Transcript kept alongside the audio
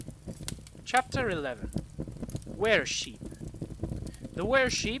Chapter 11. Weresheep. The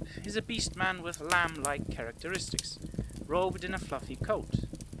weresheep is a beast-man with lamb-like characteristics, robed in a fluffy coat.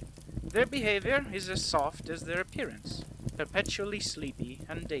 Their behavior is as soft as their appearance, perpetually sleepy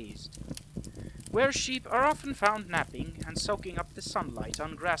and dazed. Weresheep are often found napping and soaking up the sunlight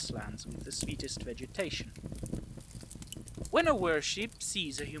on grasslands with the sweetest vegetation. When a weresheep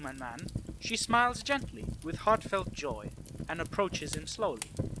sees a human man, she smiles gently with heartfelt joy and approaches him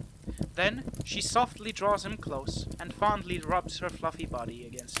slowly. Then she softly draws him close and fondly rubs her fluffy body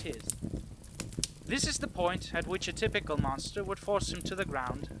against his. This is the point at which a typical monster would force him to the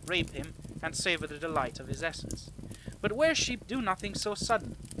ground, rape him, and savor the delight of his essence. But weresheep do nothing so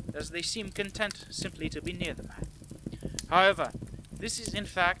sudden, as they seem content simply to be near the man. However, this is in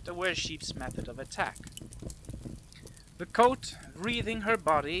fact a weresheep's method of attack. The coat wreathing her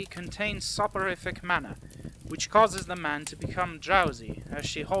body contains soporific manna, which causes the man to become drowsy as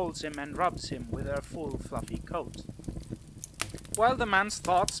she holds him and rubs him with her full fluffy coat. While the man's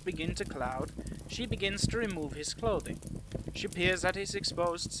thoughts begin to cloud, she begins to remove his clothing. She peers at his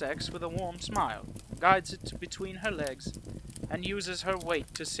exposed sex with a warm smile, guides it between her legs, and uses her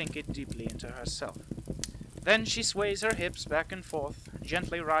weight to sink it deeply into herself. Then she sways her hips back and forth,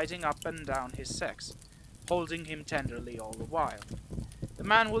 gently riding up and down his sex, holding him tenderly all the while. The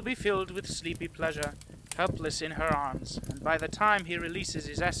man will be filled with sleepy pleasure, helpless in her arms, and by the time he releases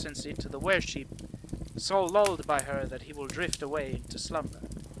his essence into the weresheep, so lulled by her that he will drift away into slumber.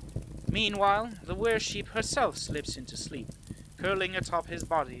 Meanwhile, the weresheep herself slips into sleep, curling atop his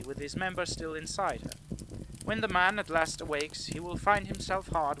body with his member still inside her. When the man at last awakes, he will find himself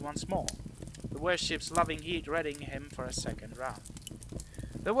hard once more, the weresheep's loving heat readying him for a second round.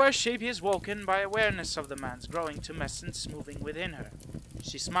 The weresheep is woken by awareness of the man's growing tumescence moving within her.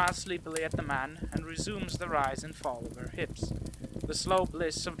 She smiles sleepily at the man and resumes the rise and fall of her hips. The slow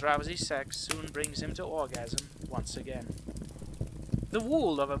bliss of drowsy sex soon brings him to orgasm once again. The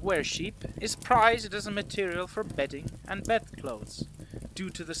wool of a weresheep is prized as a material for bedding and bedclothes,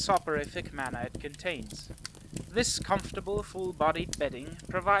 due to the soporific manna it contains. This comfortable, full-bodied bedding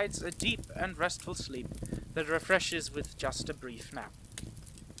provides a deep and restful sleep that refreshes with just a brief nap.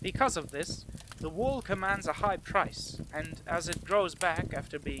 Because of this, the wool commands a high price, and as it grows back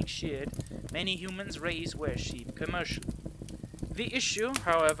after being sheared, many humans raise weresheep commercially. The issue,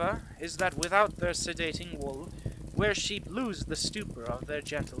 however, is that without their sedating wool, weresheep lose the stupor of their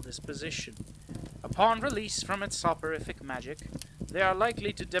gentle disposition. Upon release from its soporific magic, they are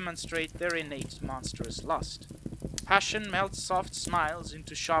likely to demonstrate their innate monstrous lust. Passion melts soft smiles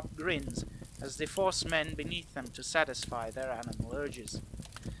into sharp grins as they force men beneath them to satisfy their animal urges.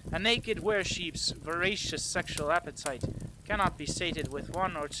 A naked weresheep's voracious sexual appetite cannot be sated with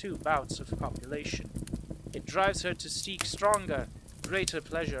one or two bouts of copulation. It drives her to seek stronger, greater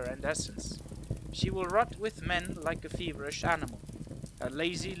pleasure and essence. She will rut with men like a feverish animal, a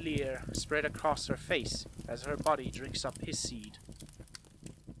lazy leer spread across her face as her body drinks up his seed.